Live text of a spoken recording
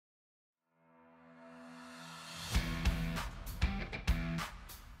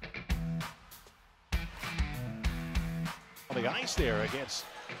On the ice there against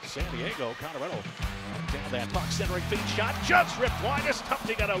San Diego. Colorado down that puck, centering feed shot, just ripped wide. It's tough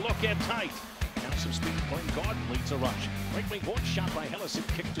to get a look in tight. Now some speed. Glenn Gordon leads a rush. Right wing board shot by Hellison,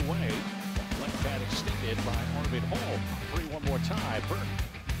 kicked away. Left pad extended by Arvid Hall. 3-1 more time. Burke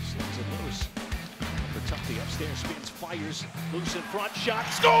slings it loose. For Tuffy upstairs, spins, fires, loose in front, shot,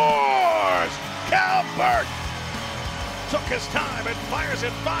 scores! Cal Burke took his time and fires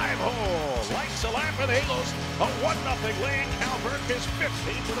it 5-hole. Lights a lap for the Eagles. A 1-0 lead. Cal Burke is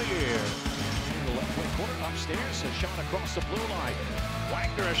 15th of the year. In the left wing corner upstairs, a shot across the blue line.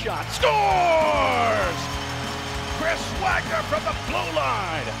 Wagner a shot, scores! Chris Wagner from the blue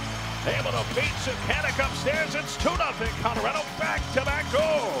line. Able to beat Zucanic upstairs. It's 2-0. Colorado back-to-back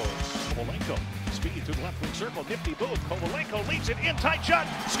goals. Kovalenko, speed through the left wing circle. Nifty move. Kovalenko leads it in tight shot.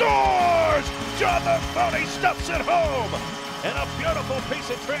 Scores! John Mahoney stuffs it home. And a beautiful piece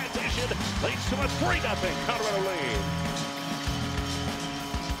of transition leads to a 3-0 Colorado lead.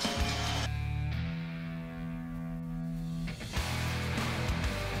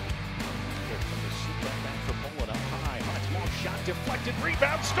 Shot deflected,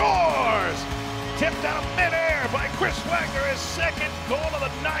 rebound, scores! Tipped out of midair by Chris Wagner, his second goal of the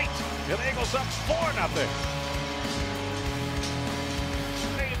night. The Eagles up 4-0.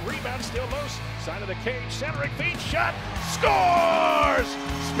 Rebound still loose, side of the cage, centering feed shot, scores!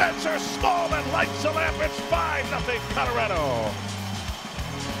 Spencer Smallman lights the lamp, it's 5-0 Colorado.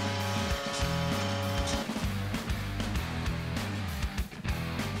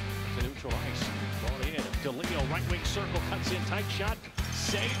 To neutral ice, brought in. DeLeo, right wing circle, cuts in, tight shot.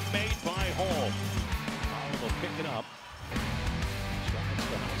 Save made by Hall. Will pick it up. Strides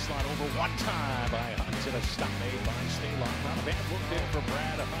the high slot over one time by Hunt, and a stop made by Stalock. Not a bad look there for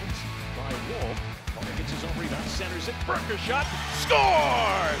Brad Hunt by Wolf. Hunter gets his own rebound, centers it. Burker shot,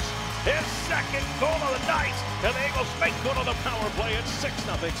 scores! His second goal of the night. And the Eagles make good on the power play. It's 6-0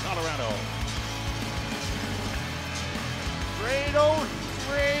 Colorado. Grado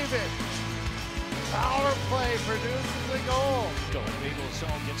Raven. Power play produces the goal. Going Eagles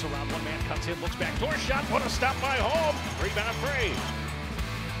zone, gets around one man, cuts in, looks back, door shot, what a stop by Hall. Rebound free.